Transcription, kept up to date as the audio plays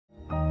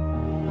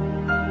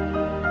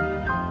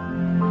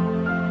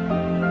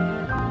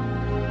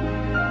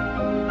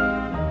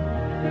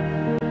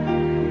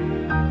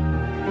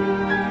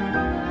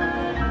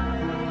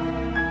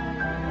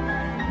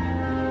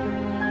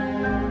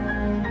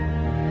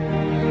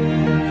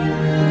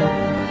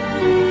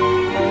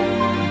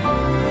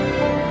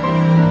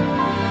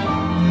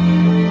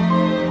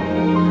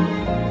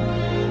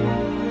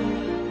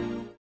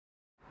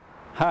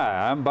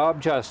I'm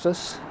Bob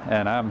Justice,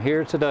 and I'm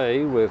here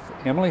today with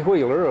Emily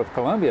Wheeler of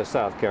Columbia,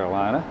 South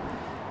Carolina,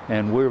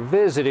 and we're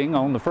visiting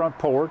on the front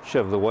porch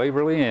of the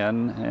Waverly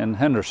Inn in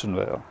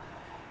Hendersonville.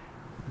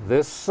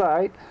 This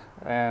site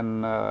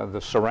and the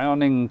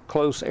surrounding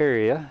close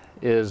area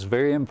is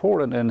very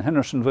important in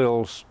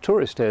Hendersonville's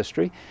tourist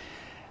history,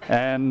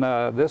 and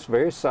this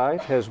very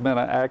site has been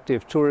an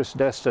active tourist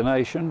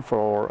destination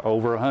for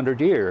over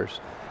 100 years.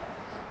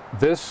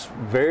 This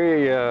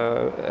very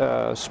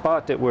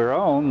spot that we're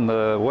on,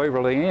 the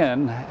Waverly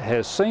Inn,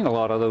 has seen a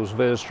lot of those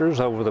visitors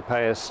over the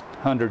past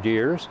 100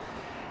 years,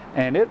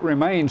 and it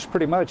remains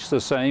pretty much the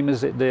same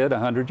as it did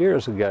 100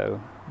 years ago.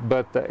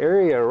 But the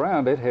area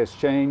around it has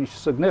changed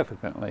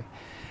significantly.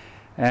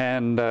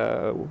 And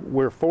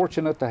we're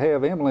fortunate to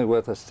have Emily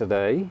with us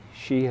today.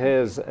 She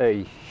has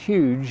a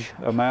huge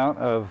amount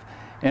of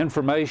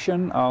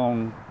information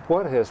on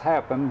what has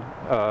happened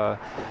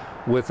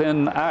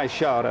within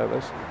eyeshot of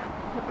us.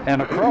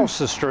 And across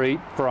the street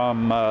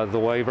from the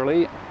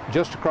Waverly,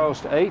 just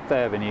across 8th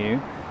Avenue,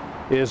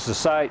 is the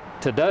site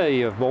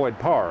today of Boyd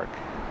Park.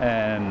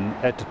 And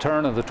at the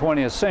turn of the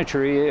 20th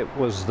century, it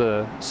was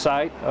the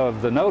site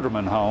of the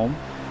Noterman home.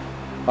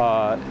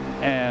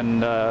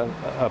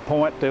 A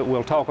point that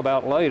we'll talk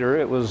about later,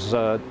 it was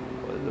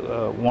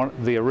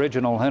the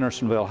original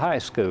Hendersonville High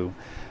School.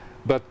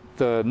 But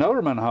the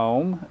Noterman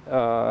home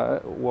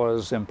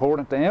was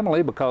important to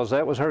Emily because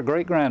that was her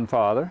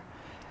great-grandfather.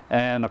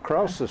 And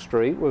across the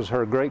street was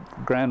her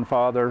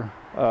great-grandfather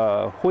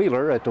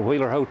Wheeler at the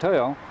Wheeler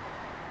Hotel.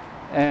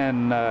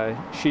 And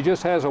she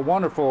just has a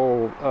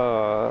wonderful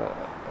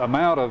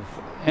amount of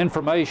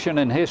information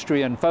and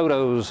history and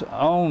photos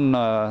on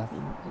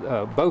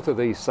both of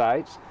these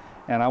sites.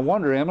 And I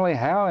wonder, Emily,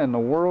 how in the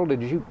world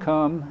did you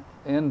come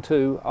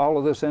into all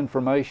of this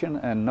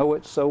information and know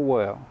it so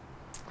well?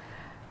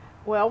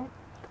 Well,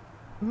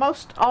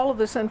 most all of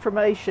this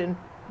information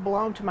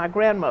belonged to my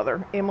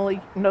grandmother, Emily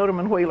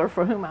Noterman Wheeler,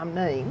 for whom I'm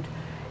named.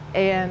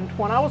 And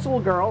when I was a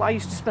little girl, I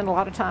used to spend a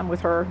lot of time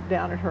with her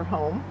down at her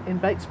home in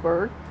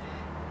Batesburg.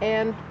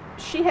 And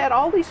she had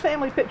all these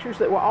family pictures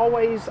that were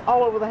always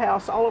all over the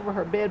house, all over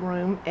her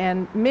bedroom,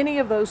 and many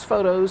of those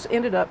photos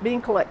ended up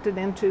being collected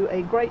into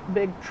a great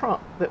big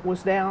trunk that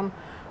was down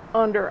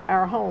under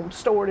our home,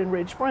 stored in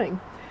Ridge Spring.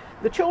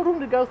 The children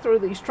would go through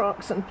these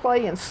trunks and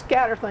play and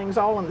scatter things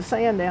all in the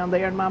sand down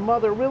there, and my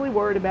mother really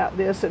worried about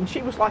this, and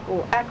she was like a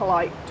little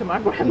acolyte to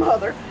my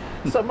grandmother.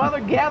 So Mother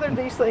gathered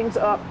these things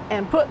up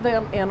and put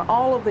them in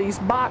all of these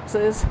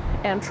boxes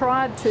and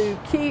tried to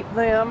keep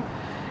them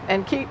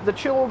and keep the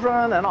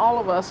children and all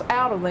of us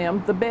out of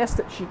them the best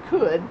that she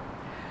could.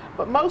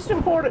 But most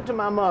important to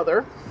my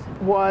mother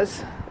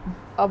was,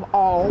 of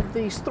all,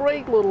 these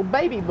 3 little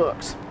baby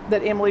books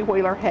that Emily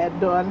Wheeler had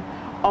done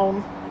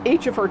on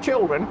each of her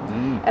children.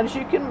 And as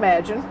you can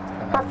imagine,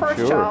 her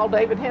first child,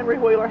 David Henry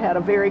Wheeler, had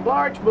a very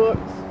large book.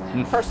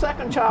 Her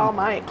second child,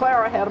 my Aunt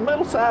Clara, had a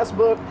middle-sized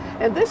book,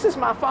 and this is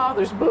my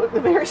father's book,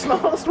 the very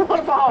smallest one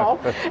of all.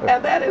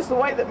 And that is the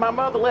way that my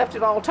mother left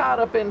it all tied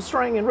up in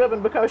string and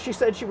ribbon, because she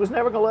said she was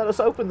never going to let us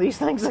open these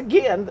things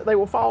again, that they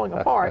were falling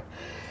apart.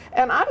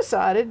 And I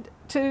decided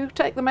to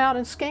take them out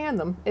and scan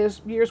them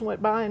as years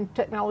went by and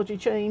technology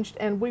changed,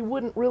 and we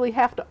wouldn't really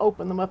have to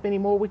open them up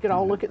anymore. We could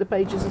all look at the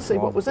pages and see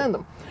what was in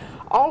them.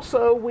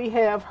 Also, we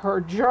have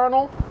her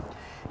journal,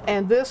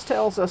 and this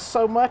tells us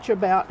so much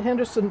about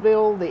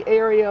Hendersonville, the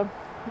area,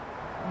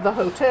 the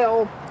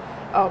hotel,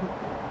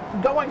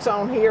 goings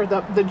on here.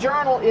 The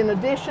journal, in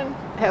addition,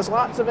 has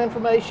lots of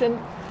information.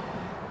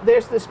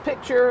 There's this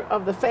picture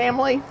of the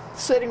family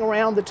sitting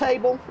around the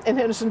table in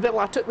Hendersonville.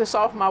 I took this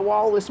off my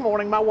wall this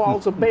morning. My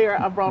walls are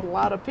bare. I brought a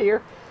lot up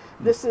here.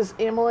 This is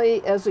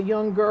Emily as a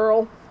young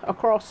girl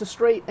across the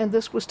street, and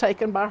this was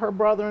taken by her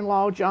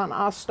brother-in-law, John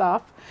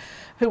Ostoff,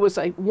 who was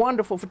a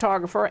wonderful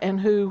photographer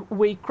and who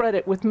we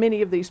credit with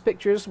many of these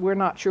pictures. We're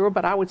not sure,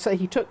 but I would say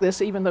he took this,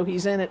 even though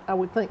he's in it, I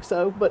would think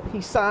so, but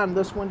he signed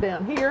this one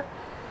down here.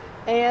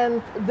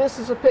 And this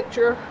is a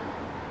picture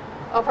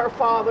of her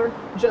father,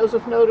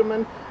 Joseph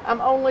Noterman.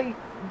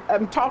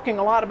 I'm talking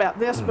a lot about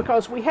this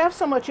because we have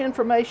so much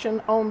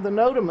information on the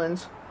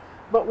Notermans,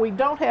 but we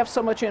don't have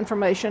so much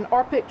information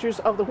or pictures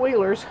of the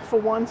Wheelers for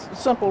one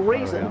simple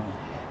reason. Oh,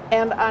 yeah.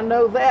 And I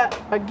know that,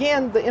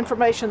 again, the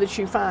information that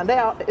you find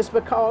out is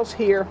because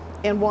here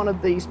in one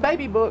of these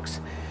baby books,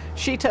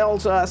 she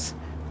tells us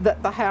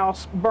that the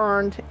house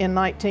burned in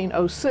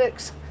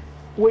 1906.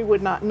 We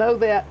would not know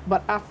that,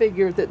 but I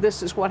figured that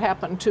this is what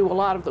happened to a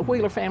lot of the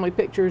Wheeler family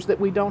pictures, that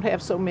we don't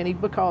have so many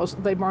because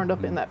they burned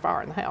up in that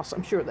fire in the house.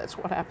 I'm sure that's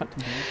what happened.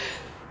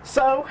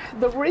 So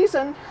the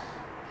reason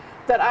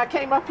that I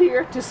came up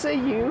here to see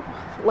you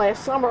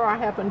last summer, I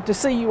happened to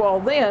see you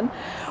all then,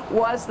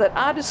 was that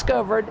I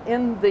discovered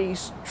in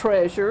these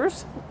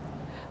treasures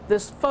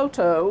this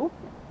photo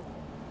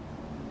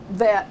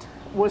that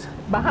was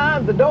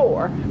behind the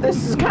door. This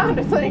is the kind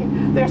of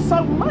thing, there's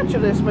so much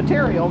of this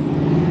material.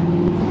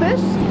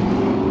 This,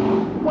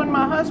 when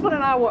my husband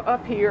and I were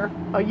up here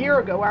a year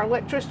ago. Our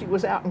electricity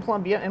was out in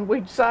Columbia, and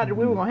we decided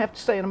we were going to have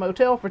to stay in a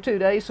motel for 2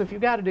 days. So if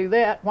you've got to do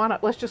that, why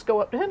not? Let's just go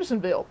up to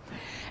Hendersonville.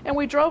 And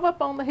we drove up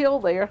on the hill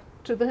there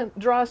to the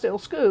Drysdale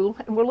School,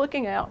 and we're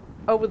looking out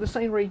over the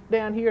scenery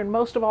down here, and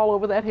most of all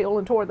over that hill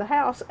and toward the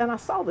house. And I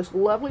saw this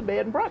lovely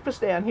bed and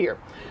breakfast down here.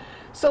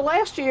 So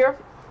last year,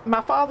 my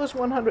father's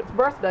 100th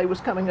birthday was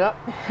coming up,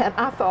 and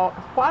I thought,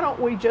 why don't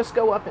we just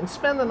go up and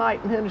spend the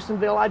night in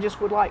Hendersonville? I just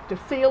would like to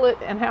feel it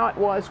and how it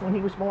was when he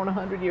was born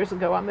 100 years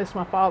ago. I miss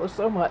my father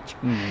so much.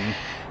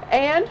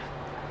 And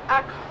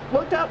I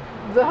looked up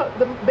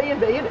the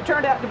B&B, and it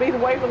turned out to be the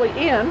Waverly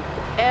Inn.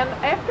 And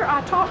after I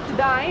talked to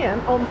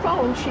Diane on the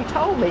phone, she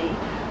told me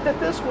that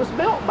this was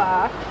built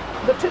by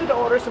the two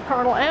daughters of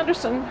Colonel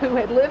Anderson, who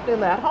had lived in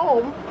that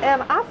home.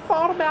 And I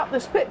thought about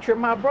this picture.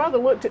 My brother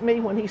looked at me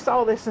when he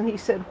saw this, and he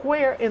said,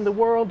 where in the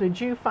world did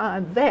you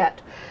find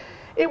that?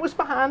 It was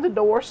behind the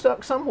door,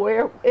 stuck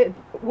somewhere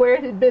where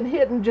it had been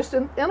hidden, just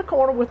in a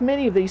corner with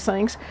many of these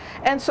things.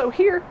 And so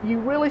here you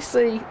really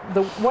see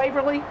the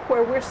Waverly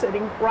where we're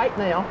sitting right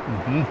now.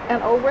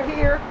 And over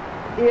here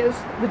is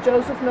the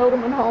Joseph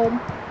Nodeman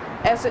home,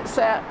 as it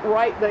sat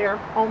right there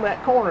on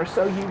that corner.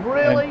 So you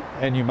really...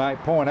 And you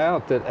might point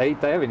out that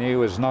 8th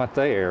Avenue is not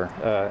there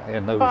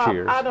in those Bob,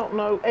 years. I don't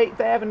know 8th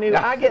Avenue.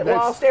 I get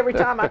lost every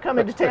time I come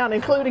into town,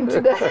 including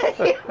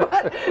today.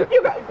 But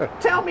you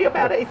tell me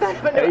about 8th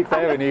Avenue. 8th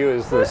Avenue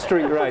is the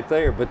street right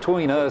there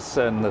between us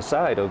and the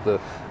site of the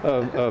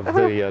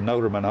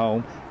Noderman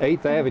home.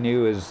 8th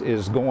Avenue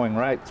is going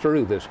right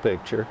through this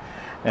picture.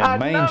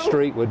 And Main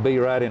Street would be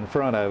right in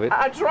front of it.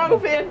 I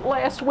drove in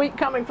last week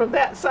coming from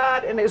that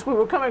side, and as we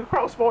were coming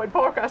across Boyd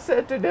Park, I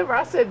said to Denver,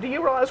 I said, do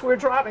you realize we're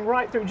driving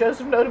right through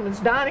Joseph Nodeman's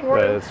dining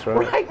room? That's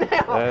right. Right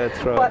now. That's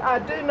right. But I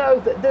do know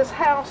that this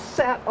house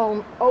sat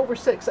on over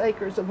 6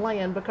 acres of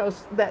land,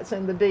 because that's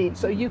in the deed.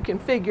 So you can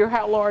figure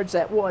how large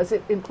that was.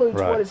 It includes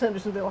what is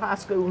Hendersonville High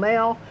School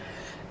now.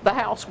 The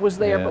house was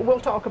there, but we'll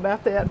talk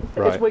about that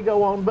as we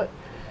go on. But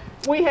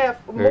we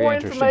have more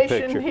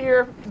information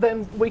here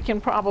than we can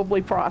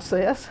probably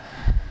process.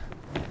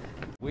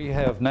 We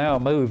have now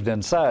moved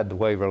inside the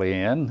Waverly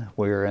Inn.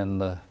 We're in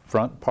the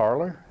front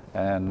parlor,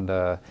 and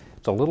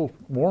it's a little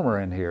warmer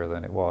in here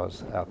than it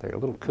was out there. A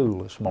little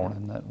cool this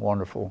morning, that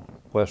wonderful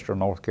western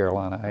North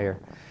Carolina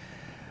air.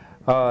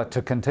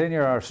 To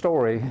continue our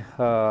story,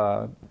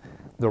 the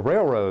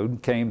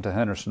railroad came to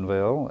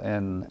Hendersonville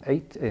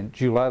in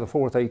July the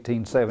 4th,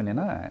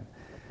 1879.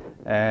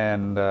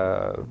 And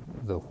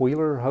the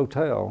Wheeler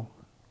Hotel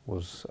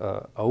was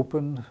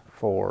opened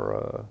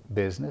for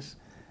business,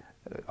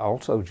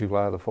 also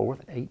July the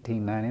 4th,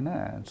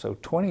 1899. So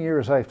 20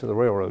 years after the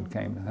railroad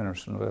came to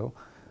Hendersonville,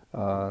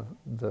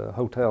 the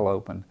hotel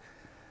opened.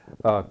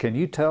 Can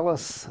you tell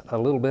us a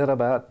little bit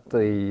about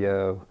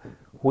the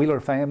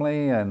Wheeler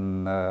family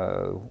and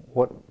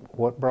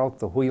what brought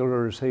the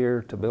Wheelers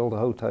here to build a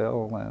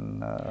hotel?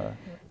 And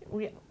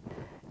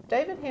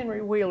David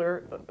Henry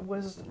Wheeler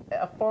was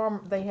a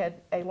farm. They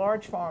had a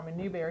large farm in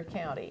Newberry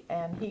County,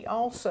 and he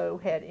also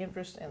had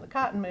interest in the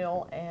cotton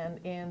mill and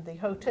in the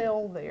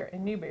hotel there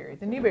in Newberry,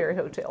 the Newberry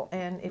Hotel.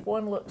 And if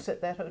one looks at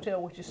that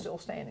hotel, which is still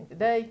standing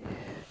today,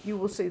 you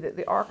will see that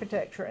the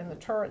architecture and the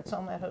turrets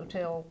on that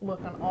hotel look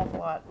an awful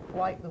lot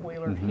like the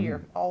Wheeler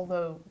here,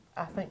 although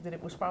I think that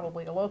it was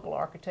probably a local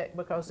architect,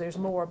 because there's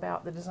more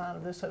about the design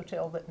of this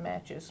hotel that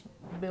matches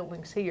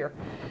buildings here.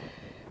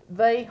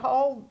 They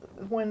hauled,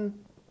 when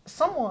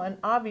someone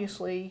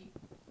obviously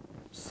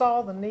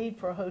saw the need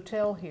for a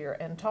hotel here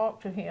and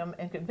talked to him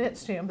and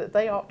convinced him that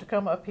they ought to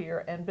come up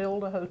here and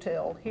build a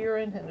hotel here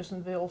in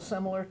Hendersonville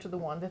similar to the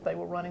one that they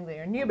were running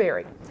there in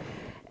Newberry.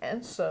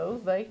 And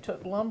so they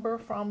took lumber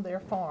from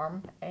their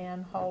farm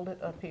and hauled it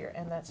up here,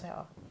 and that's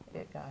how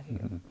it got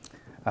here.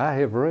 I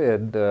have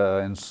read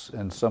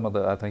in some of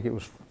the, I think it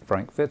was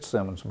Frank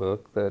Fitzsimmons'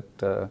 book,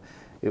 that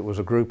it was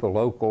a group of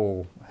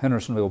local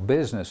Hendersonville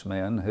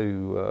businessmen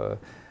who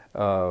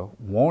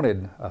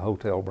wanted a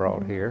hotel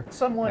brought here.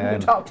 Someone who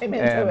talked him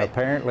into it. And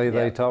apparently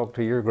they talked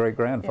to your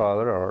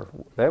great-grandfather, or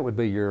that would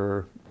be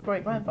your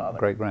great-grandfather.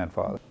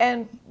 Great-grandfather.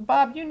 And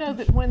Bob, you know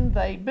that when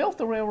they built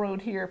the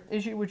railroad here,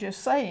 as you were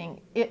just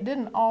saying, it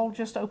didn't all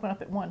just open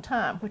up at one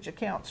time, which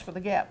accounts for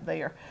the gap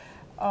there.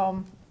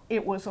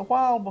 It was a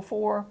while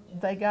before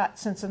they got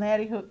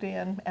Cincinnati hooked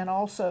in, and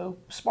also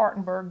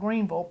Spartanburg,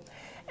 Greenville.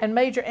 And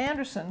Major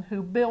Anderson,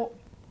 who built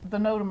the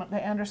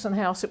Anderson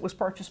house, it was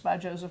purchased by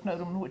Joseph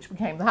Nodeman, which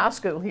became the high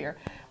school here.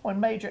 When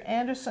Major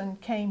Anderson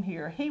came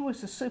here, he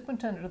was the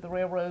superintendent of the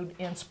railroad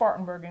in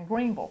Spartanburg and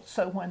Greenville.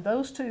 So when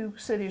those two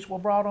cities were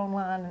brought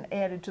online and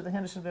added to the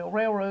Hendersonville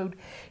Railroad,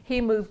 he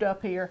moved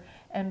up here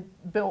and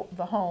built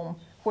the home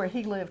where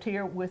he lived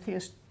here with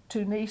his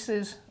two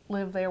nieces,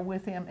 lived there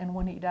with him, and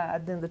when he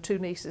died, then the two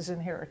nieces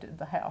inherited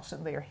the house,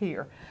 and they're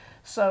here.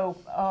 So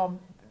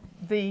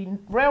the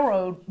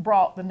railroad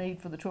brought the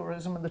need for the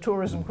tourism, and the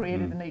tourism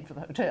created the need for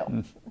the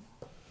hotel.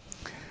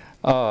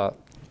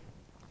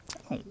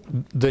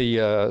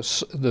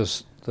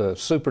 The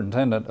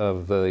superintendent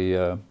of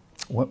the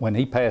when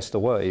he passed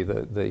away,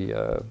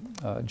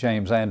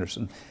 James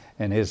Anderson,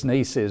 and his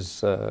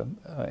nieces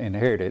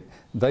inherited.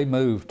 They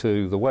moved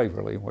to the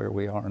Waverly, where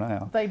we are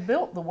now. They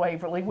built the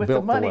Waverly with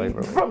the money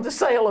from the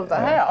sale of the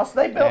house.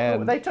 They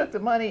built. They took the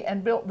money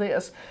and built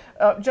this.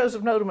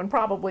 Joseph Noterman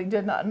probably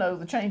did not know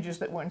the changes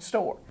that were in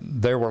store.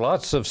 There were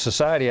lots of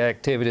society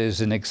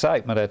activities and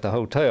excitement at the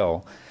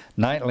hotel.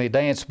 Nightly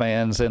dance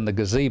bands in the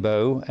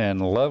gazebo and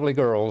lovely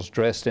girls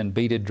dressed in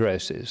beaded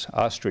dresses,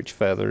 ostrich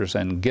feathers,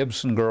 and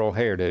Gibson girl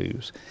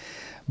hairdos.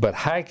 But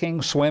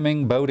hiking,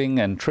 swimming, boating,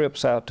 and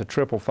trips out to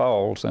Triple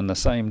Falls in the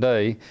same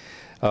day,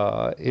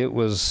 it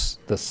was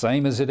the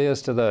same as it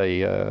is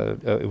today.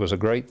 It was a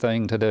great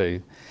thing to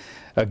do.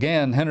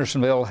 Again,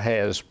 Hendersonville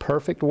has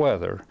perfect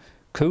weather,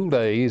 cool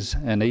days,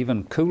 and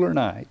even cooler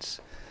nights.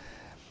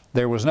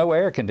 There was no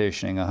air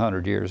conditioning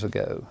 100 years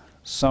ago.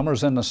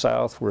 Summers in the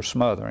South were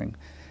smothering.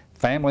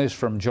 Families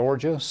from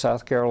Georgia,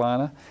 South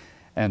Carolina,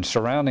 and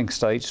surrounding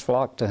states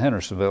flocked to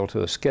Hendersonville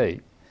to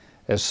escape.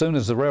 As soon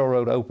as the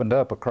railroad opened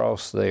up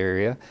across the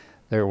area,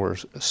 there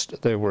was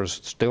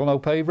still no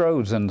paved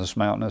roads in this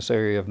mountainous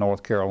area of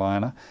North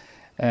Carolina.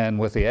 And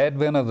with the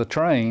advent of the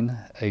train,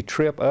 a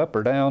trip up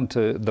or down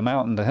to the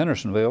mountain to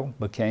Hendersonville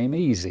became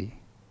easy.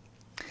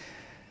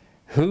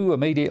 Who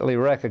immediately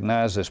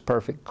recognized this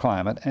perfect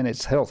climate and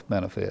its health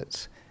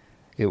benefits?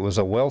 It was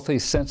a wealthy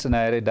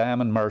Cincinnati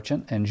diamond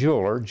merchant and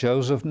jeweler,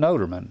 Joseph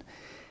Noterman.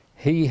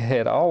 He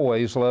had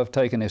always loved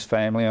taking his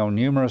family on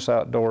numerous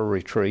outdoor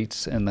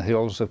retreats in the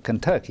hills of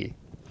Kentucky.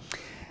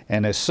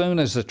 And as soon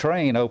as the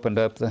train opened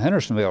up the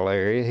Hendersonville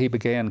area, he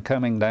began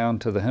coming down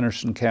to the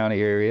Henderson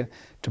County area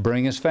to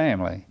bring his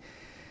family.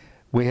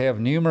 We have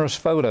numerous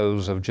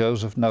photos of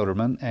Joseph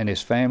Noterman and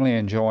his family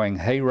enjoying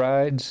hay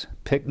rides,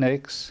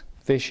 picnics,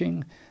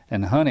 fishing,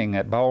 and hunting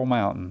at Ball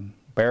Mountain,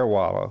 Bear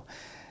Wallow,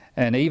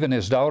 and even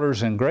his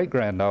daughters and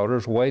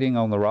great-granddaughters waiting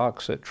on the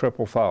rocks at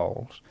Triple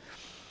Falls.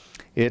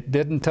 It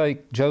didn't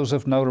take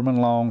Joseph Noterman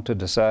long to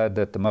decide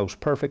that the most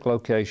perfect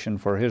location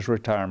for his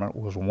retirement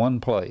was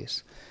one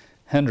place,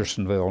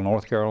 Hendersonville,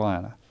 North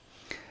Carolina.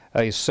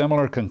 A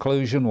similar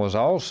conclusion was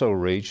also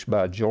reached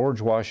by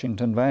George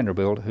Washington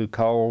Vanderbilt, who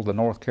called the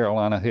North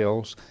Carolina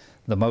hills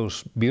the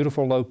most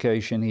beautiful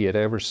location he had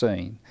ever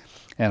seen.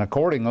 And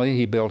accordingly,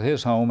 he built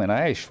his home in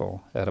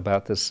Asheville at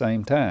about the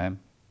same time.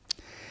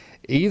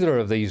 Either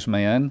of these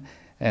men,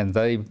 and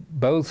they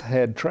both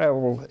had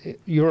traveled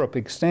Europe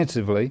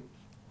extensively,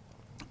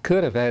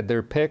 could have had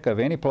their pick of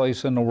any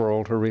place in the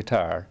world to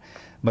retire,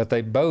 but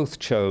they both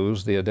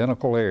chose the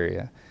identical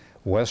area,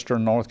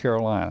 western North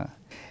Carolina.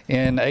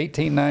 In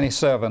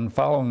 1897,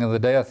 following the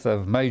death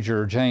of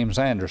Major James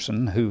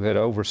Anderson, who had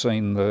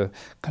overseen the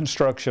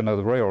construction of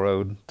the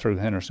railroad through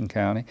Henderson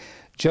County,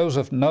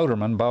 Joseph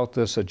Noterman bought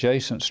this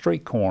adjacent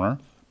street corner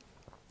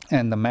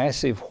and the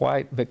massive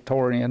white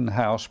Victorian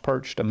house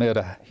perched amid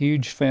a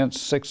huge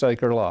fenced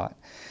 6-acre lot.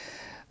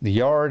 The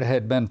yard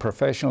had been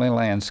professionally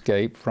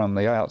landscaped from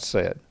the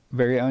outset,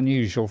 very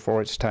unusual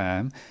for its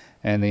time,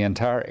 and the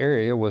entire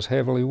area was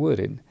heavily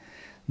wooded.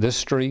 This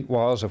street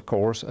was, of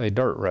course, a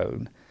dirt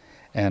road,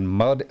 and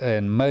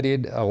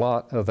muddied a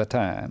lot of the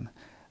time.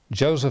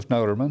 Joseph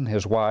Noterman,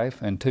 his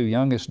wife, and 2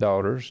 youngest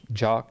daughters,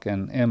 Jock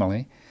and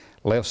Emily,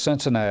 left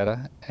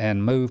Cincinnati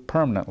and moved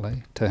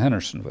permanently to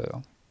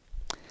Hendersonville.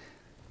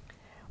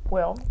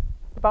 Well,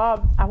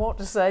 Bob, I want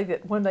to say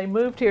that when they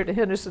moved here to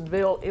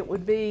Hendersonville, it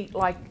would be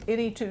like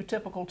any 2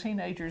 typical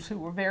teenagers who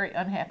were very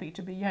unhappy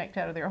to be yanked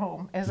out of their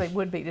home, as they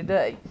would be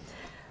today.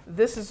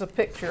 This is a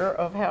picture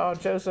of how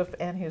Joseph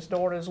and his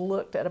daughters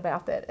looked at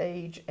about that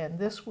age, and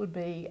this would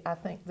be, I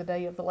think, the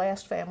day of the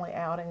last family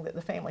outing that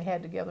the family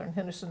had together in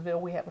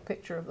Hendersonville. We have a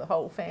picture of the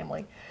whole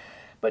family.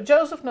 But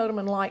Joseph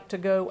Noterman liked to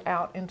go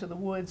out into the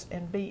woods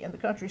and be in the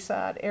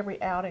countryside.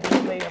 Every outing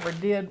that they ever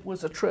did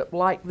was a trip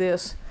like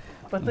this.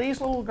 But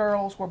these little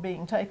girls were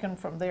being taken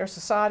from their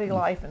society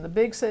life in the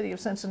big city of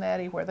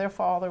Cincinnati, where their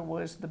father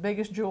was the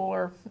biggest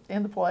jeweler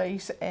in the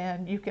place,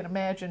 and you can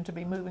imagine to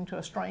be moving to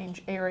a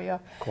strange area,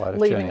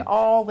 leaving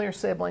all their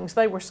siblings.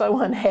 They were so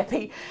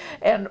unhappy.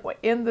 And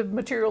in the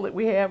material that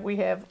we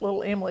have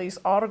little Emily's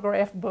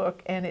autograph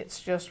book, and it's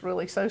just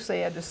really so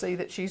sad to see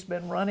that she's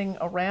been running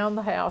around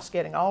the house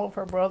getting all of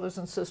her brothers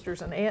and sisters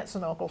and aunts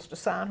and uncles to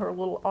sign her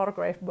little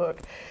autograph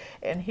book.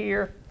 And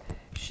here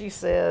she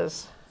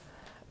says,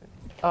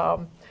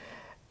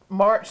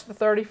 March the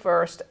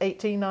 31st,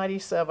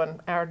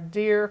 1897, our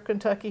dear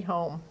Kentucky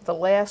home, the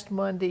last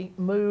Monday,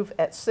 move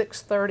at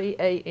 6:30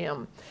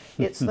 a.m.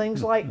 It's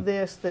things like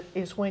this that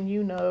is when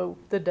you know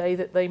the day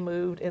that they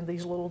moved in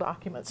these little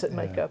documents that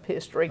make up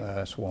history.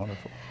 That's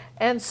wonderful.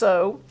 And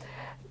so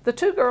the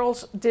 2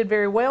 girls did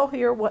very well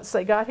here. Once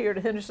they got here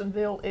to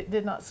Hendersonville, it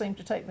did not seem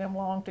to take them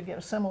long to get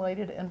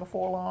assimilated, and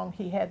before long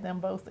he had them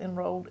both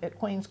enrolled at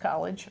Queens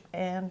College,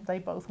 and they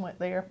both went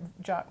there.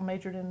 Jock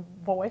majored in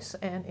voice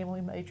and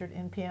Emily majored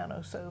in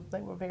piano, so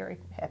they were very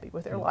happy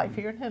with their life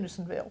here in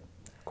Hendersonville.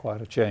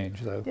 Quite a change,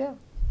 though. Yeah.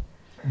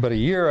 But a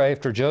year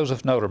after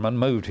Joseph Noterman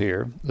moved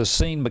here, the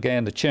scene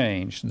began to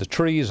change. The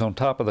trees on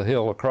top of the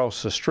hill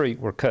across the street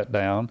were cut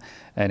down,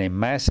 and a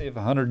massive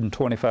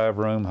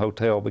 125-room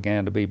hotel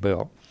began to be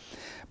built.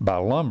 by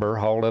lumber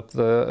hauled up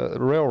the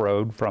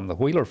railroad from the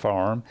Wheeler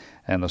farm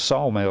and the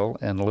sawmill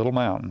in Little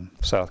Mountain,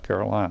 South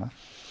Carolina.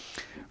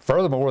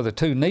 Furthermore, the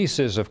two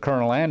nieces of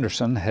Colonel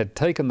Anderson had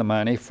taken the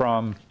money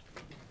from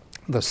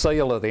the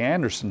sale of the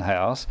Anderson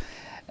house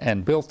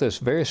and built this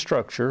very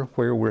structure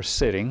where we're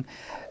sitting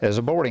as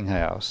a boarding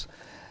house.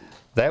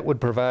 That would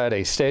provide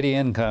a steady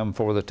income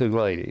for the two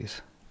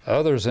ladies.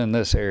 Others in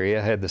this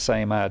area had the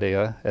same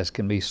idea, as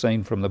can be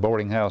seen from the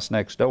boarding house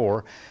next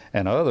door,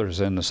 and others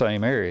in the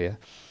same area.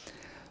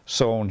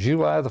 So on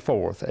July the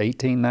 4th,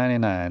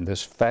 1899,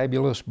 this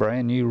fabulous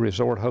brand new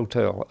resort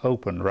hotel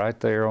opened right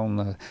there on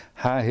the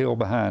high hill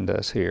behind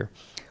us here,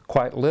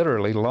 quite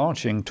literally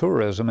launching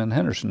tourism in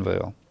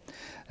Hendersonville.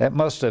 That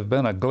must have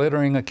been a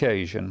glittering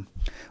occasion.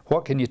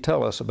 What can you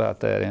tell us about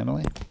that,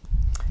 Emily?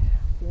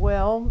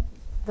 Well,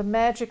 the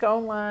Magic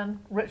Online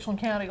Richland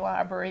County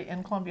Library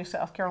in Columbia,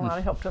 South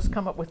Carolina helped us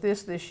come up with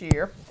this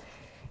year.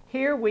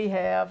 Here we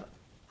have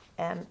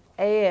an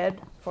ad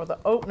for the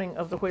opening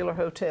of the Wheeler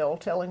Hotel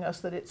telling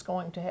us that it's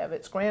going to have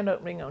its grand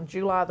opening on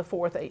July the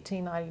 4th,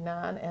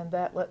 1899, and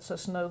that lets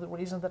us know the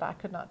reason that I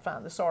could not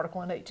find this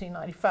article in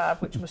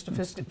 1895, which Mr.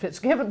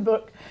 Fitzgibbon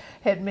book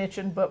had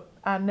mentioned, but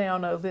I now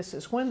know this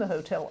is when the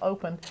hotel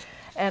opened.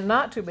 And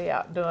not to be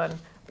outdone,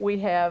 we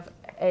have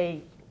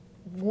a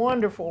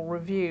wonderful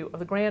review of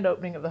the grand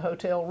opening of the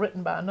hotel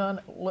written by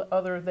none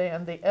other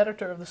than the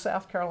editor of the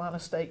South Carolina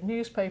State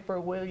newspaper,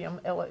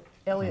 William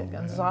Elliott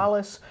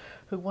Gonzalez,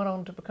 who went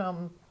on to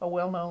become a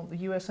well-known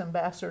U.S.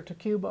 ambassador to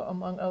Cuba,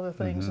 among other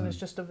things, and is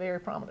just a very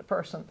prominent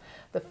person.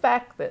 The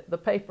fact that the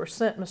paper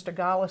sent Mr.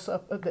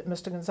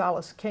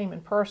 Gonzalez came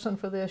in person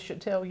for this should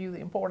tell you the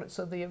importance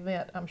of the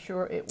event. I'm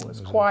sure it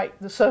was quite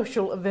the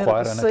social event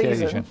of the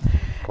season.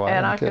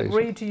 And I could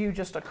read to you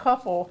just a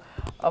couple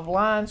of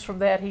lines from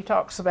that. He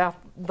talks about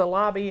the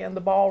lobby and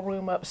the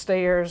ballroom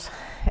upstairs,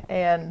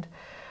 and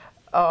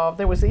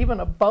there was even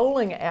a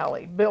bowling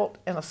alley built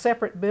in a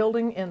separate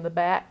building in the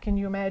back. Can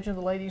you imagine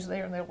the ladies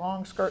there in their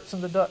long skirts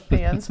and the duck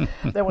pins?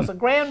 There was a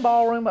grand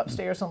ballroom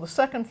upstairs on the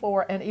second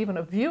floor and even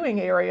a viewing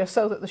area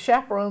so that the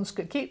chaperones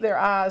could keep their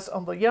eyes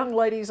on the young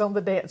ladies on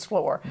the dance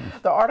floor.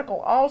 The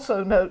article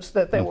also notes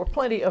that there were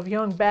plenty of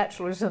young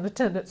bachelors in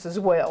attendance as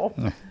well.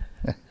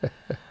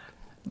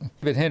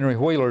 David Henry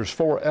Wheeler's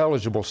 4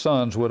 eligible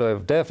sons would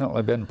have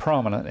definitely been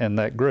prominent in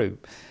that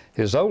group.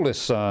 His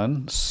oldest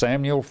son,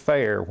 Samuel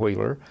Fair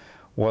Wheeler,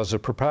 was the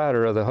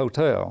proprietor of the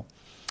hotel.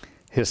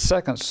 His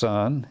second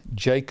son,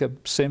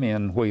 Jacob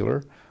Simeon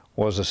Wheeler,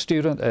 was a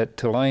student at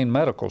Tulane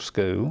Medical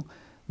School.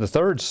 The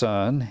third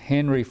son,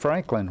 Henry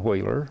Franklin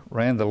Wheeler,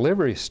 ran the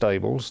livery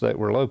stables that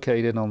were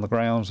located on the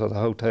grounds of the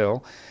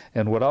hotel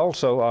and would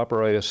also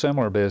operate a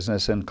similar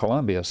business in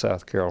Columbia,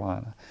 South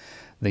Carolina.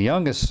 The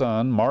youngest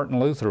son, Martin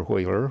Luther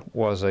Wheeler,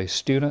 was a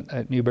student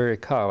at Newberry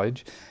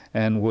College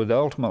and would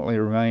ultimately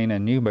remain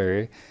in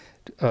Newberry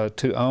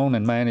to own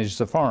and manage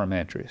the farm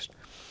interest.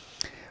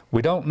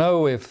 We don't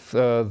know if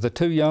the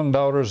 2 young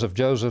daughters of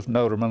Joseph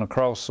Noterman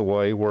across the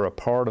way were a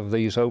part of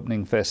these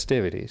opening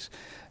festivities,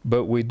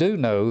 but we do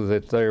know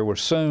that there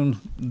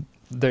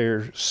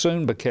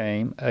soon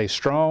became a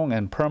strong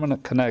and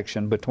permanent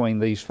connection between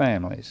these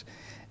families.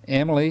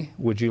 Emily,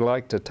 would you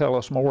like to tell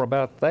us more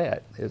about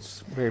that? It's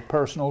very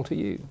personal to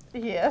you.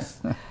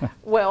 Yes.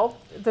 Well,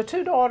 the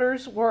 2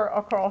 daughters were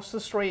across the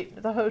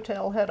street. The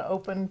hotel had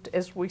opened,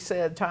 as we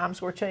said,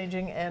 times were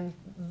changing, and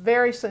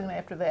very soon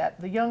after that,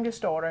 the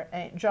youngest daughter,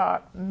 Aunt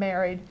Jock,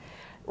 married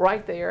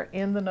right there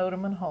in the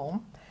Noterman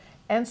home.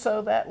 And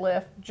so that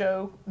left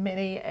Joe,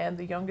 Minnie, and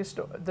the youngest,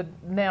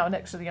 now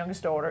next to the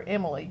youngest daughter,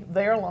 Emily,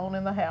 there alone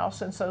in the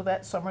house. And so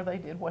that summer they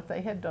did what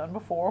they had done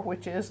before,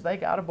 which is they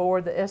got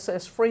aboard the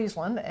SS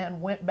Friesland and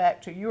went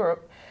back to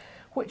Europe,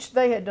 which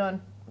they had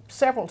done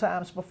several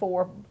times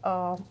before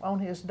on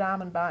his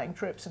diamond buying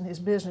trips and his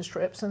business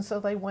trips. And so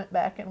they went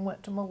back and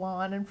went to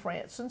Milan and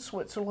France and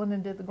Switzerland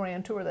and did the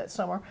grand tour that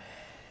summer.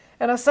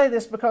 And I say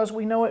this because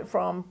we know it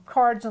from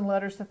cards and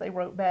letters that they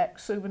wrote back,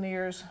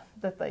 souvenirs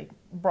that they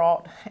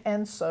brought,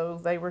 and so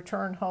they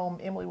returned home.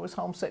 Emily was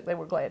homesick. They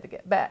were glad to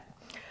get back.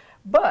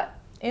 But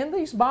in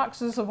these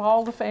boxes of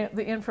all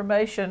the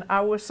information,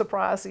 I was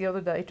surprised the other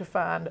day to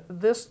find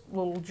this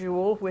little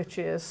jewel, which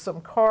is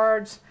some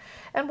cards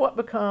and what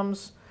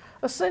becomes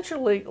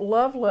essentially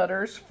love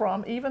letters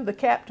from even the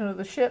captain of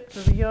the ship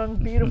to the young,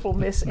 beautiful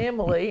Miss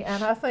Emily.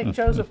 And I think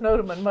Joseph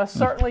Noterman must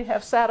certainly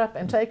have sat up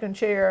and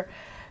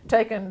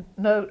taken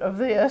note of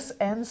this,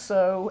 and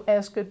so,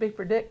 as could be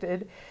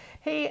predicted,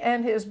 he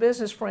and his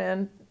business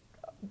friend,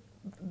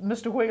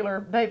 Mr.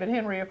 Wheeler, David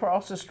Henry,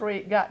 across the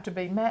street, got to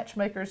be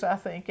matchmakers, I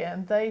think,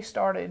 and they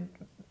started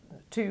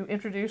to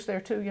introduce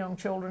their 2 young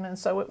children, and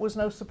so it was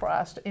no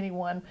surprise to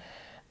anyone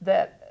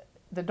that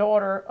the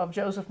daughter of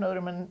Joseph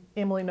Noterman,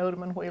 Emily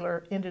Noterman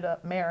Wheeler, ended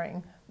up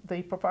marrying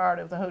the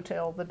proprietor of the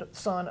hotel, the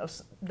son of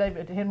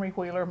David Henry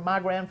Wheeler, my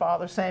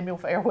grandfather, Samuel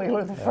Fair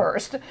Wheeler the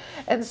first.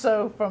 And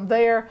so from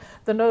there,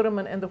 the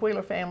Nodeman and the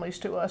Wheeler families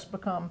to us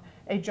become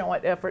a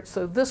joint effort.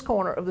 So this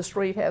corner of the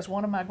street has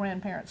one of my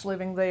grandparents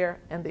living there,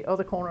 and the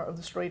other corner of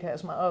the street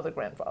has my other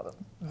grandfather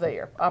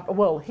there.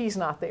 Well, he's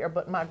not there,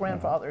 but my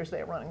grandfather is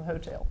there running the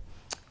hotel.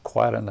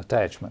 Quite an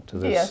attachment to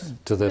this, Yes.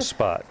 to this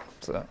spot.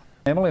 So,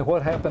 Emily,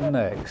 what happened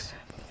next?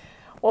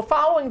 Well,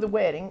 following the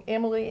wedding,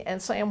 Emily and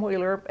Sam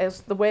Wheeler,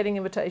 as the wedding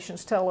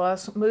invitations tell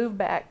us, moved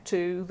back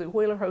to the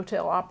Wheeler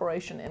Hotel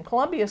operation in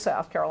Columbia,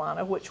 South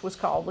Carolina, which was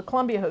called the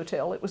Columbia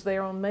Hotel. It was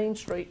there on Main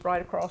Street,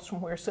 right across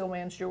from where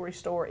Silvan's Jewelry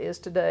Store is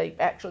today.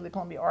 Actually, the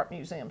Columbia Art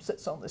Museum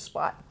sits on this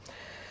spot.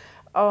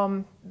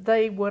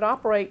 They would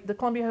operate the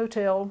Columbia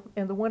Hotel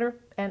in the winter,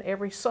 and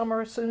every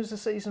summer, as soon as the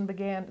season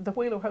began, the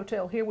Wheeler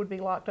Hotel here would be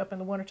locked up in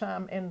the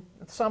wintertime. In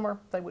the summer,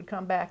 they would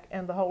come back,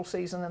 and the whole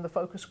season, and the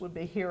focus would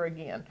be here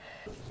again.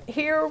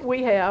 Here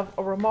we have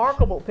a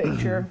remarkable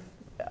picture.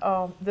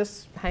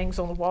 This hangs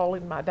on the wall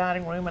in my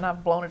dining room, and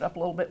I've blown it up a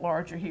little bit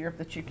larger here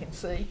that you can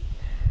see.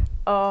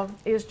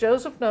 Is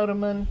Joseph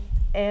Nodeman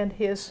and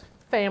his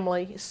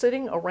family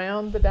sitting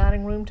around the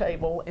dining room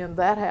table in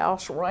that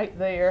house right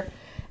there.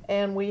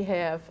 And we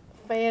have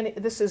Fanny,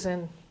 this is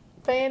in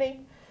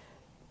Fanny,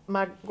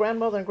 my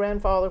grandmother and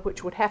grandfather,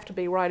 which would have to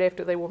be right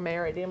after they were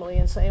married, Emily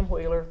and Sam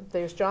Wheeler.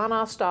 There's John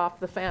Ostoff,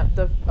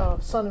 the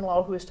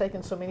son-in-law who has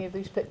taken so many of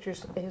these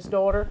pictures, his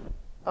daughter,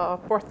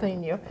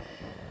 Parthenia.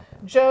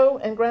 Joe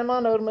and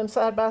Grandma Nodeman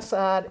side by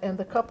side, and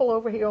the couple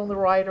over here on the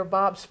right are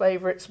Bob's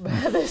favorites.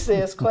 This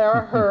is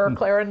Clara Herr,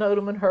 Clara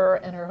Nodeman Herr,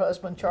 and her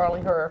husband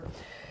Charlie Herr.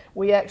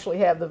 We actually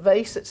have the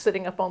vase that's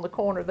sitting up on the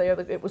corner there.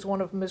 It was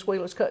one of Miss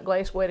Wheeler's cut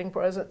glass wedding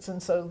presents,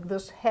 and so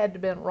this had to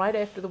have been right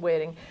after the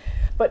wedding.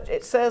 But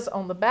it says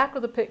on the back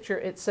of the picture,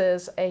 it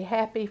says, "A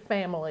Happy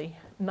Family,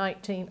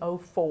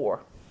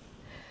 1904."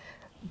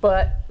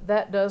 But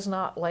that does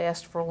not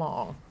last for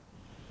long.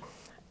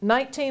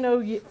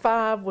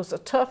 1905 was a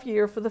tough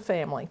year for the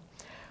family.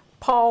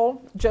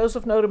 Paul,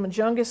 Joseph Nodeman's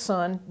youngest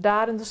son,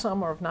 died in the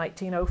summer of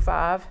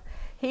 1905.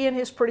 He and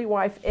his pretty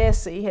wife,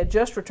 Essie, had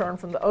just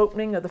returned from the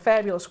opening of the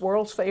fabulous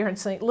World's Fair in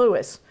St.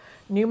 Louis.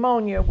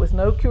 Pneumonia, with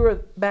no cure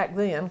back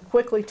then,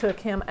 quickly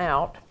took him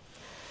out.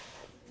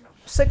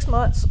 6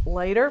 months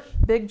later,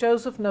 Big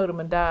Joseph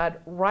Nodeman died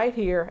right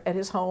here at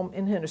his home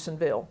in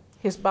Hendersonville.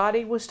 His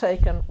body was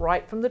taken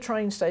right from the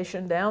train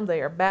station down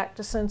there back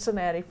to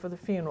Cincinnati for the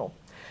funeral.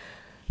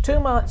 2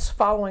 months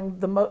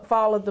followed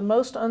the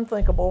most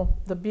unthinkable.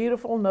 The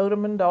beautiful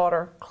Nodeman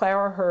daughter,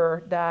 Clara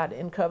Herr, died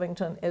in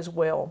Covington as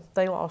well.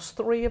 They lost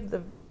 3 of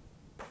the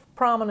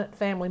prominent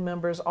family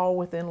members all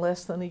within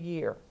less than a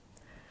year.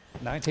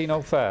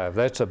 1905,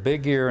 that's a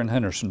big year in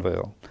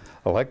Hendersonville.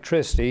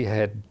 Electricity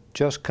had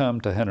just come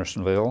to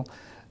Hendersonville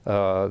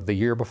the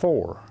year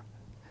before.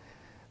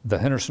 The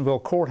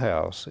Hendersonville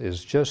Courthouse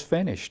is just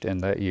finished in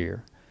that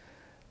year.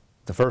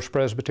 The First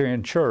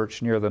Presbyterian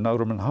Church near the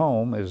Nodeman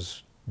home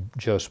is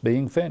just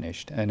being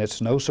finished, and it's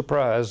no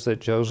surprise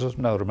that Joseph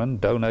Nodeman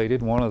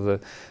donated one of the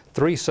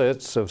 3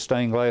 sets of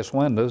stained glass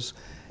windows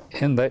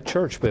in that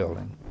church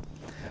building.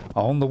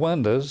 On the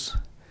windows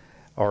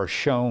are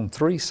shown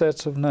 3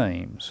 sets of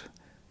names: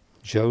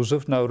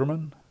 Joseph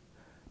Nodeman,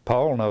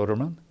 Paul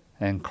Nodeman,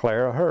 and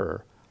Clara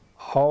Herr,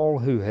 all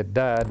who had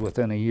died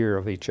within a year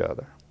of each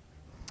other.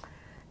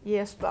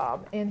 Yes,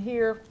 Bob, and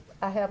here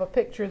I have a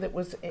picture that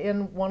was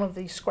in one of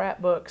these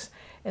scrapbooks,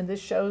 and this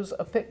shows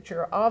a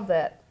picture of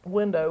that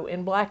window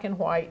in black and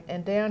white,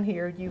 and down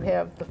here you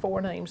have the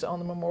 4 names on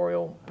the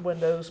memorial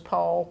windows: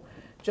 Paul,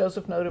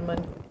 Joseph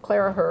Nodeman,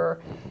 Clara Herr,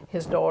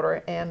 his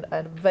daughter, and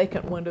a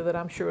vacant window that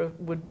I'm sure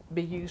would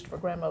be used for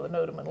Grandmother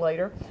Nodeman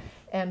later.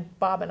 And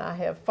Bob and I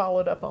have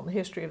followed up on the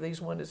history of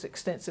these windows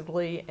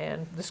extensively,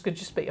 and this could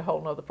just be a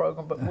whole nother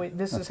program, but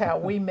this is how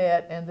we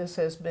met, and this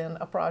has been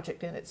a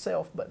project in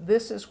itself. But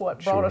this is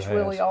what brought us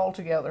really all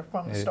together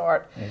from the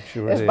start.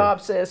 As Bob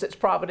says, it's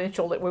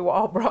providential that we were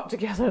all brought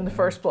together in the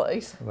first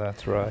place.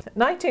 That's right.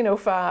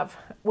 1905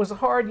 was a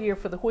hard year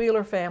for the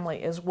Wheeler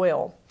family as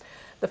well.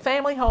 The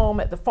family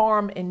home at the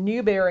farm in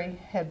Newberry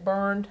had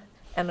burned,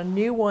 and a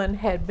new one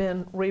had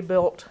been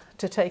rebuilt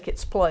to take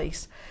its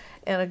place.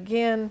 And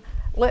again,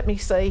 let me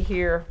say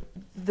here,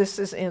 this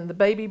is in the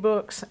baby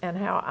books, and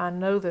how I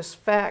know this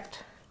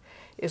fact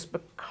is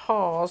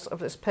because of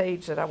this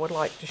page that I would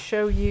like to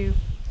show you.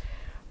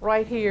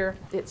 Right here,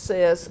 it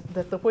says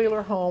that the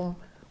Wheeler home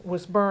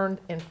was burned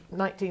in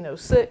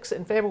 1906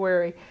 in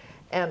February,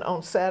 and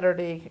on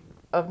Saturday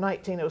of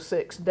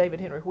 1906, David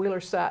Henry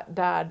Wheeler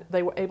died.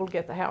 They were able to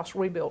get the house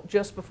rebuilt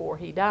just before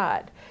he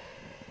died.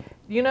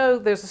 You know,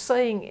 there's a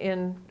saying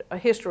in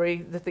history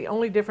that the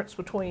only difference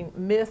between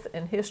myth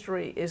and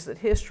history is that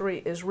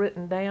history is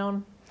written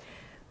down.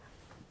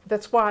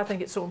 That's why I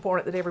think it's so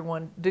important that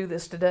everyone do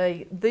this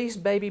today. These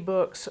baby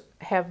books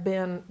have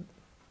been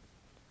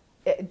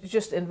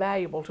just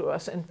invaluable to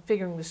us in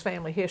figuring this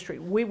family history.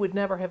 We would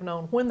never have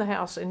known when the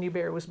house in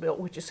Newberry was built,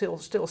 which is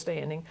still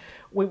standing.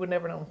 We would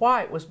never know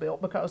why it was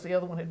built because the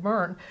other one had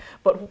burned.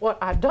 But what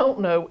I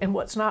don't know, and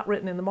what's not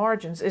written in the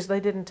margins, is they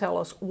didn't tell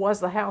us, was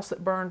the house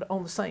that burned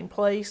on the same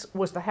place?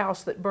 Was the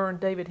house that burned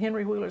David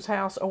Henry Wheeler's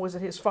house, or was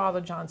it his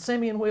father John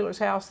Simeon Wheeler's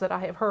house that I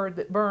have heard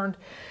that burned?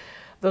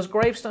 Those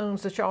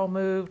gravestones that y'all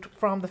moved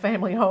from the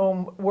family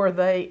home, were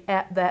they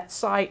at that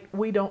site?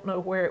 We don't know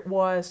where it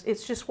was.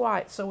 It's just why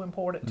it's so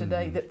important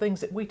today that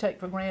things that we take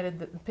for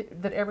granted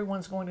that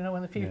everyone's going to know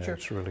in the future,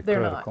 it's really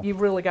they're critical. not.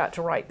 You've really got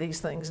to write these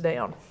things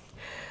down.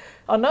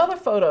 Another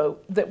photo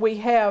that we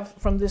have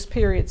from this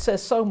period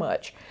says so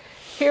much.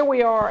 Here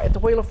we are at the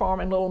Wheeler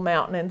Farm in Little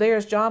Mountain, and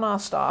there's John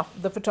Ostoff,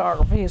 the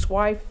photographer, his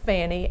wife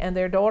Fanny, and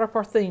their daughter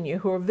Parthenia,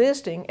 who are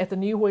visiting at the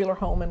new Wheeler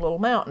home in Little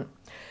Mountain.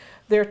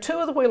 There are two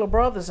of the Wheeler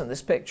brothers in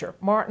this picture,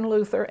 Martin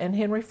Luther and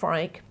Henry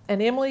Frank,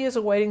 and Emily is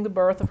awaiting the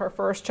birth of her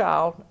first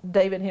child,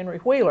 David Henry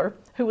Wheeler,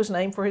 who was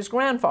named for his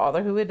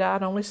grandfather, who had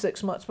died only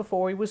 6 months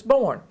before he was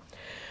born.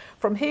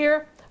 From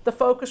here, the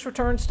focus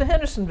returns to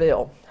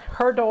Hendersonville.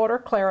 Her daughter,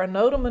 Clara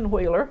Nodeman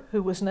Wheeler,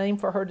 who was named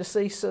for her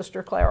deceased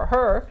sister, Clara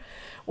Herr,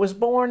 was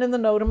born in the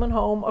Nodeman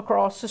home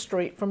across the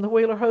street from the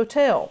Wheeler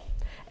Hotel.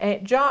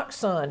 Aunt Jock's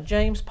son,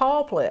 James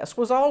Paul Pless,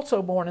 was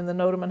also born in the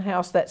Nodeman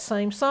house that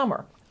same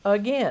summer.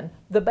 Again,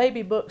 the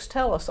baby books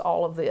tell us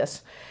all of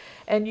this.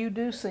 And you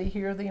do see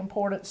here the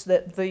importance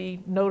that the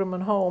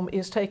Nodeman home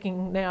is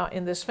taking now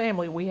in this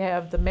family. We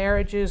have the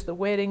marriages, the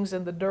weddings,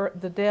 and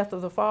the death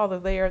of the father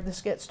there. This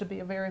gets to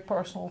be a very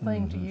personal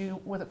thing to you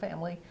with a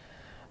family,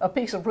 a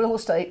piece of real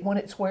estate when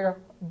it's where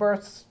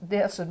births,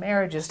 deaths, and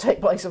marriages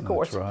take place, of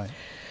course. That's right.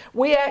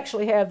 We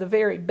actually have the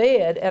very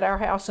bed at our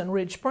house in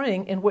Ridge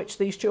Spring in which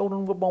these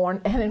children were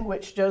born and in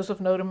which Joseph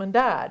Nodeman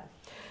died.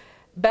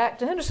 Back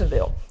to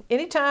Hendersonville.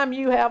 Anytime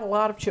you have a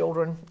lot of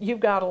children, you've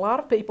got a lot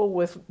of people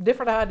with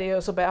different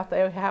ideas about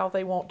how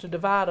they want to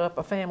divide up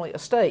a family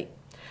estate.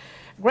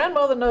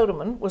 Grandmother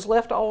Nodeman was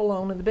left all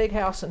alone in the big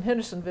house in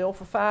Hendersonville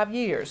for 5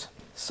 years.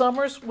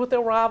 Summers with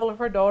the arrival of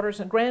her daughters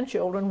and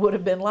grandchildren would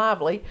have been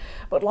lively,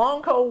 but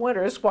long cold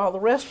winters while the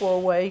rest were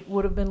away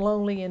would have been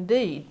lonely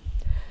indeed.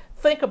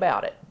 Think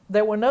about it.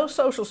 There were no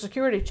Social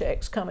Security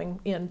checks coming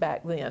in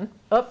back then.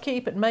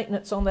 Upkeep and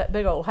maintenance on that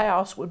big old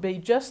house would be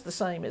just the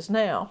same as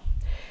now.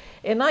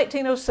 In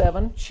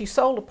 1907, she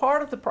sold a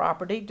part of the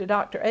property to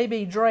Dr.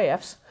 A.B.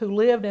 Drafts, who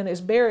lived and is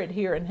buried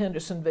here in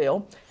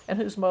Hendersonville, and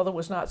whose mother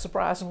was not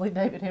surprisingly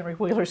David Henry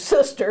Wheeler's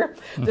sister.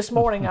 This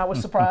morning I was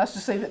surprised to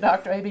see that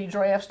Dr. A.B.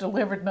 Drafts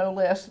delivered no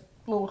less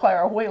little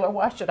Clara Wheeler.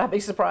 Why should I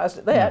be surprised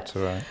at that? That's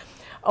right.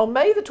 On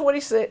May the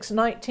 26th,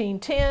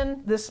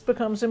 1910, this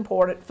becomes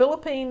important,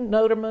 Philippine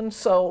Nodeman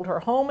sold her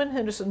home in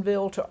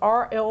Hendersonville to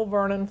R.L.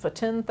 Vernon for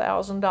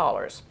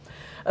 $10,000.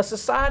 A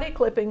society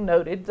clipping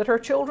noted that her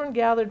children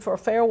gathered for a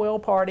farewell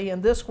party,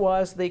 and this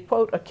was the,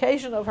 quote,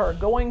 occasion of her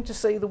going to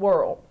see the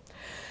world.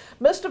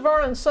 Mr.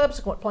 Vernon's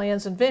subsequent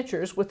plans and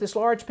ventures with this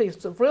large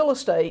piece of real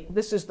estate,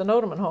 this is the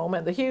Nodeman home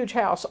and the huge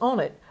house on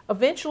it,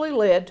 eventually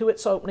led to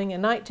its opening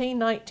in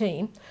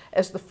 1919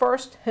 as the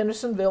first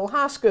Hendersonville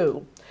High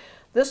School.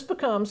 This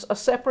becomes a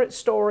separate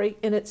story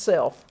in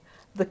itself.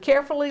 The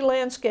carefully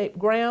landscaped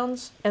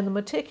grounds and the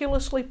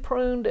meticulously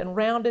pruned and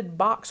rounded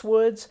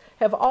boxwoods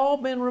have all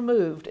been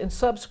removed in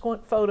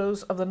subsequent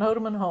photos of the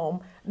Nodeman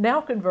home,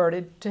 now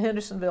converted to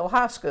Hendersonville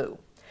High School.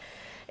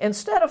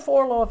 Instead of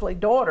 4 lovely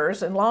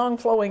daughters in long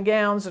flowing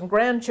gowns and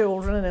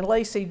grandchildren in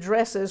lacy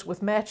dresses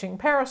with matching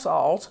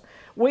parasols,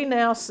 we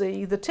now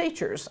see the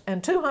teachers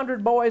and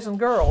 200 boys and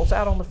girls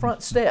out on the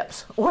front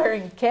steps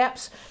wearing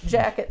caps,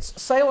 jackets,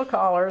 sailor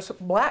collars,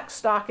 black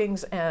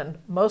stockings, and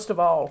most of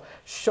all,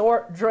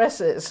 short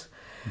dresses.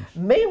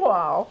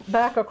 Meanwhile,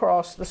 back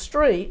across the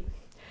street,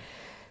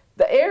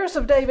 the heirs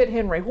of David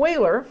Henry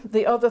Wheeler,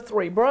 the other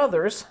 3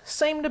 brothers,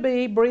 seem to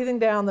be breathing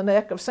down the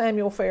neck of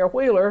Samuel Fair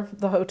Wheeler,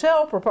 the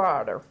hotel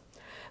proprietor.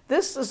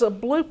 This is a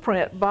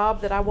blueprint,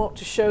 Bob, that I want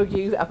to show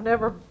you. I've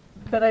never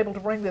been able to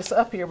bring this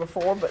up here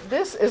before, but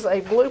this is a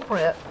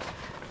blueprint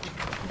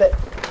that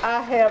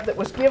I have that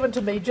was given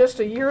to me just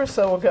a year or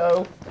so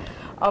ago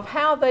of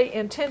how they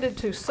intended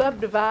to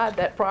subdivide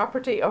that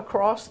property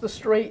across the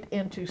street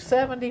into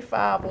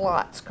 75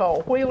 lots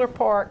called Wheeler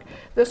Park.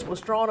 This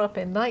was drawn up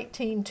in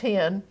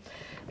 1910.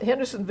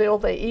 Hendersonville,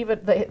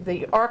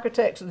 the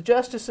architects, the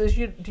justices,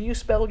 do you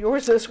spell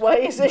yours this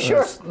way? Is this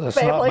your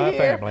family not my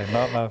here? family,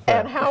 not my family.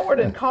 And Howard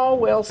and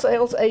Caldwell,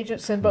 sales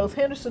agents in both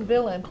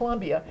Hendersonville and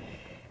Columbia.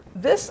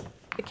 This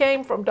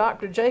came from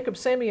Dr. Jacob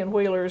Simeon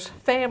Wheeler's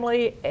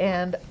family,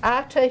 and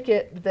I take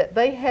it that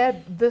they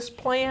had this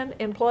plan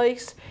in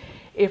place.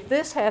 If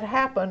this had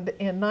happened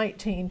in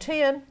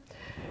 1910,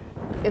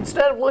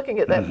 instead of looking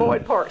at that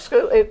Boyd Park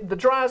School, the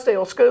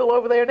Drysdale School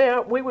over there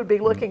now, we would be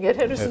looking at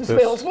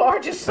Hendersonville's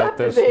largest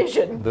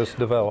subdivision. This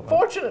development.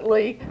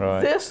 Fortunately,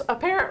 right. This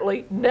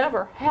apparently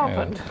never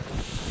happened.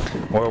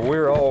 Yeah. Well,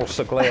 we're all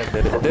so glad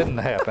that it didn't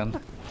happen.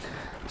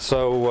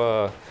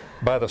 So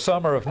by the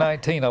summer of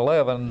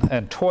 1911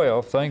 and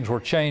 12, things were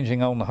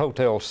changing on the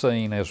hotel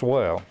scene as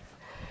well.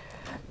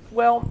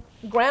 Well,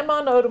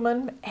 Grandma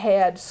Nodeman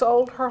had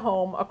sold her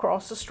home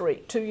across the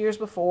street 2 years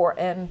before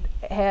and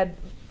had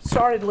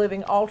started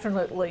living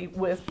alternately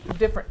with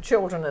different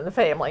children in the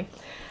family.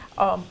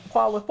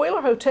 While the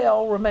Wheeler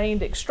Hotel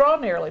remained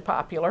extraordinarily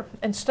popular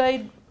and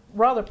stayed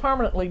rather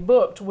permanently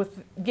booked,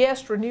 with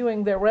guests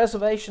renewing their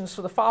reservations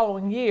for the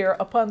following year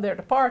upon their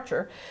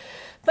departure,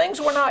 things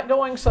were not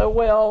going so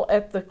well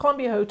at the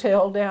Columbia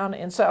Hotel down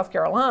in South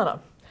Carolina.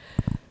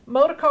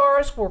 Motor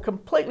cars were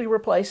completely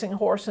replacing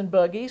horse and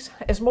buggies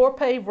as more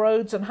paved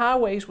roads and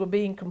highways were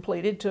being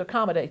completed to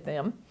accommodate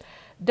them.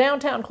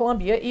 Downtown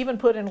Columbia even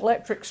put in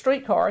electric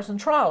streetcars and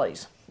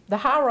trolleys. The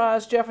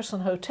high-rise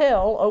Jefferson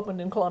Hotel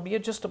opened in Columbia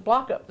just a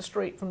block up the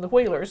street from the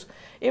Wheelers.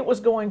 It was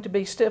going to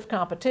be stiff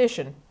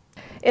competition.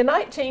 In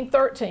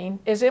 1913,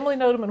 as Emily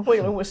Nodeman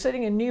Wheeler was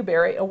sitting in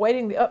Newberry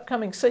awaiting the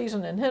upcoming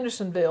season in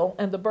Hendersonville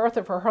and the birth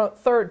of her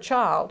third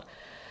child,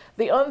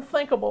 the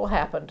unthinkable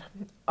happened.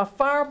 A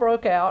fire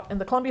broke out in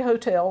the Columbia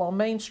Hotel on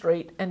Main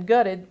Street and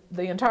gutted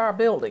the entire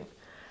building.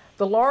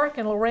 The Lorick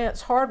and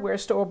Lawrence hardware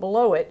store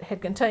below it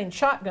had contained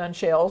shotgun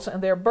shells,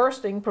 and their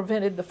bursting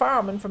prevented the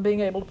firemen from being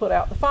able to put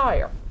out the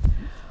fire.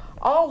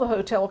 All the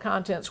hotel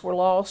contents were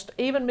lost,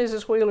 even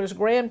Mrs. Wheeler's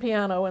grand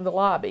piano in the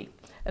lobby.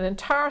 An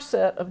entire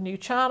set of new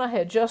china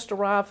had just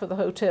arrived for the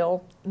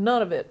hotel.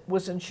 None of it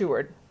was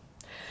insured.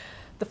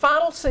 The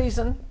final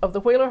season of the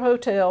Wheeler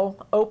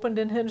Hotel opened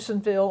in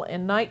Hendersonville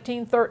in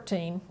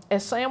 1913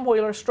 as Sam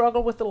Wheeler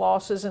struggled with the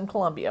losses in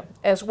Columbia,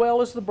 as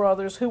well as the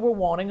brothers who were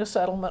wanting a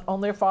settlement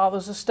on their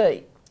father's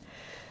estate.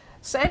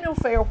 Samuel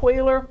Fair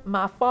Wheeler,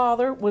 my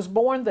father, was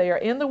born there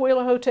in the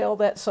Wheeler Hotel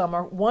that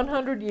summer,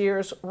 100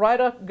 years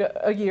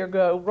a year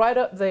ago, right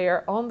up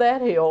there on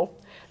that hill,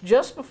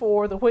 just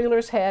before the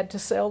Wheelers had to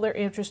sell their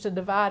interest and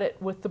divide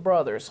it with the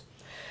brothers.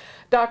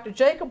 Dr.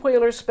 Jacob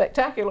Wheeler's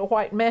spectacular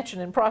white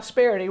mansion in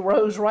prosperity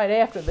rose right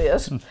after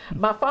this.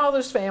 My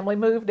father's family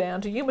moved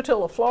down to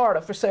Umatilla, Florida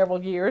for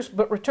several years,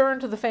 but returned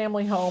to the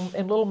family home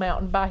in Little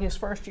Mountain by his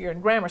first year in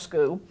grammar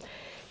school.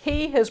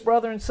 He, his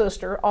brother and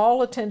sister,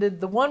 all attended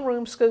the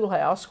one-room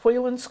schoolhouse,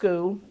 Wheelan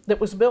School, that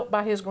was built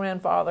by his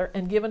grandfather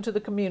and given to the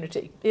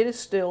community. It is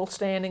still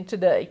standing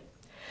today.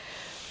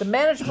 The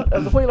management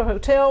of the Wheeler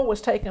Hotel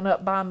was taken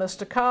up by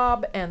Mr.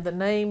 Cobb, and the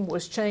name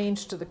was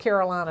changed to the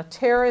Carolina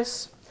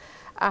Terrace.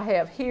 I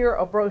have here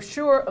a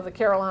brochure of the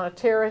Carolina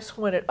Terrace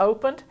when it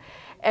opened,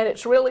 and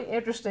it's really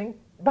interesting,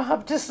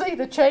 Bob, to see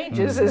the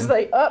changes as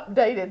they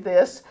updated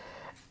this.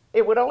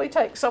 It would only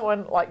take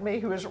someone like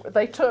me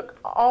they took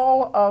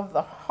all of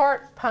the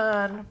heart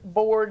pine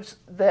boards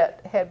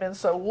that had been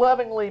so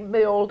lovingly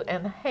milled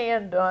and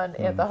hand done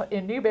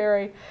in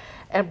Newberry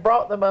and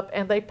brought them up,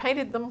 and they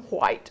painted them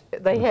white.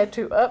 They had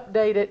to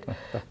update it.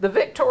 The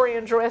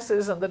Victorian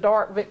dresses and the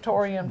dark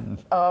Victorian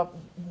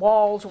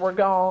walls were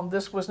gone.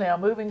 This was now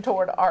moving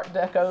toward Art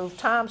Deco.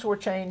 Times were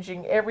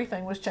changing,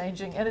 everything was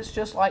changing, and it's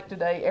just like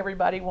today.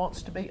 Everybody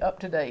wants to be up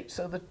to date.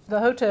 So the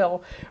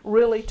hotel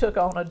really took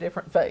on a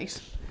different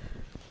face.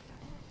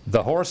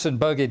 The horse and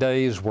buggy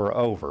days were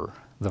over.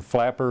 The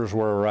flappers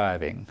were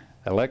arriving.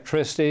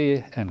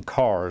 Electricity and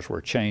cars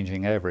were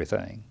changing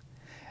everything.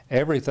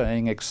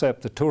 Everything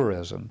except the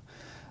tourism.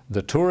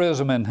 The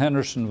tourism in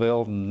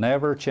Hendersonville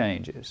never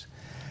changes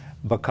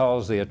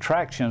because the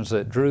attractions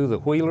that drew the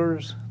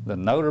Wheelers, the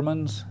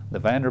Nodermans, the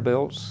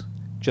Vanderbilts,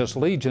 just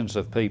legions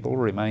of people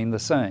remain the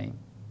same.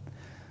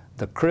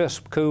 The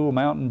crisp, cool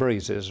mountain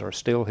breezes are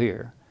still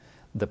here.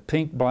 The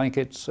pink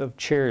blankets of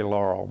cherry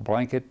laurel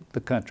blanket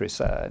the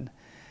countryside.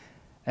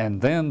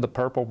 And then the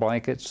purple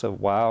blankets of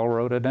wild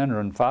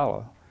rhododendron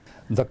follow.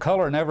 The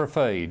color never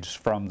fades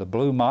from the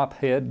blue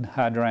mop-head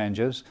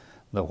hydrangeas,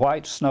 the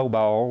white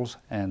snowballs,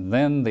 and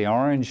then the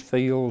orange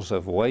fields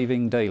of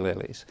waving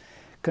daylilies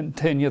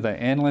continue the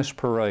endless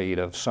parade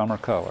of summer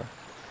color.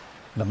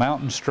 The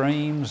mountain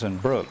streams and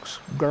brooks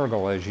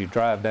gurgle as you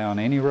drive down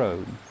any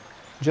road.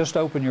 Just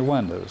open your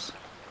windows.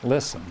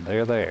 Listen,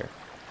 they're there.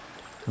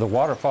 The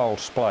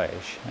waterfalls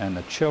splash, and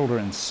the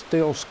children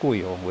still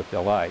squeal with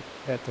delight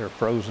at their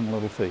frozen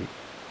little feet.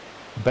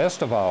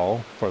 Best of all,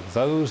 for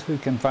those who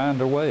can find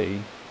their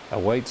way,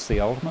 awaits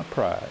the ultimate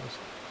prize,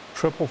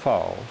 Triple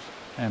Falls,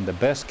 and the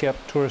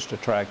best-kept tourist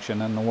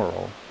attraction in the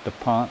world,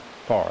 DuPont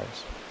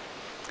Forest.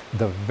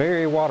 The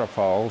very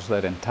waterfalls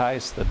that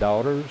entice the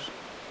daughters,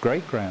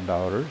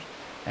 great-granddaughters,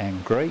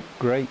 and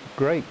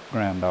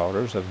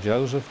great-great-great-granddaughters of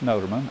Joseph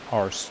Nodeman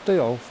are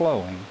still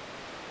flowing,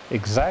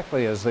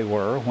 exactly as they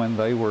were when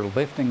they were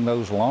lifting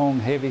those long,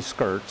 heavy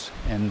skirts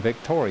in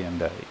Victorian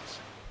days,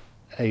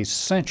 a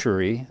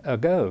century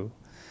ago.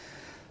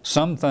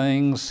 Some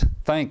things,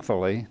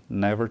 thankfully,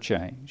 never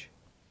change.